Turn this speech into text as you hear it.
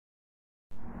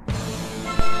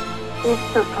If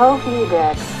the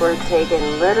pokedex were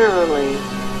taken literally,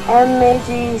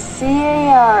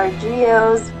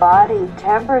 Magcargo's body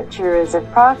temperature is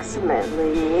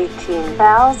approximately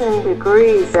 18,000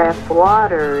 degrees F.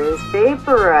 Water is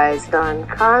vaporized on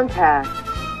contact.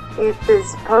 If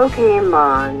this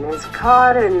Pokémon is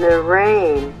caught in the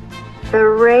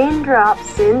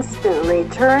raindrops instantly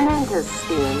turn into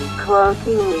steam,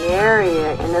 cloaking the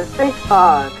area in a thick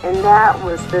fog, and that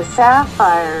was the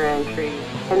Sapphire entry.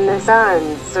 And the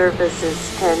sun's surface is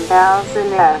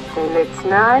 10,000 F, and it's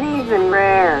not even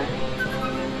rare.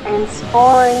 And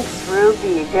Spoink's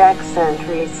Ruby Dex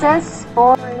entry says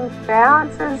Spoink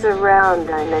bounces around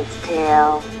on its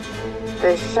tail.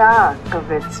 The shock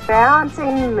of its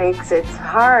bouncing makes its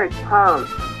heart pump.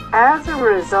 As a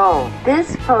result,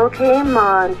 this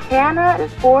Pokémon cannot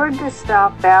afford to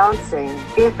stop bouncing.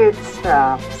 If it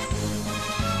stops,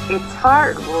 its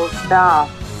heart will stop.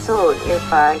 So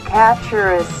if I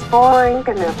capture a Spoink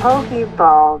in a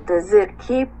Pokeball, does it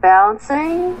keep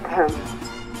bouncing?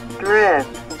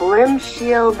 Drift Blim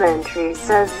Shield entry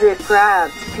says it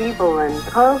grabs people and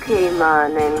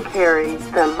Pokémon and carries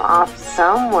them off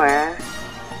somewhere.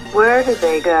 Where do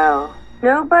they go?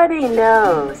 Nobody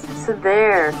knows, so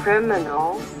they're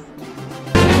criminals.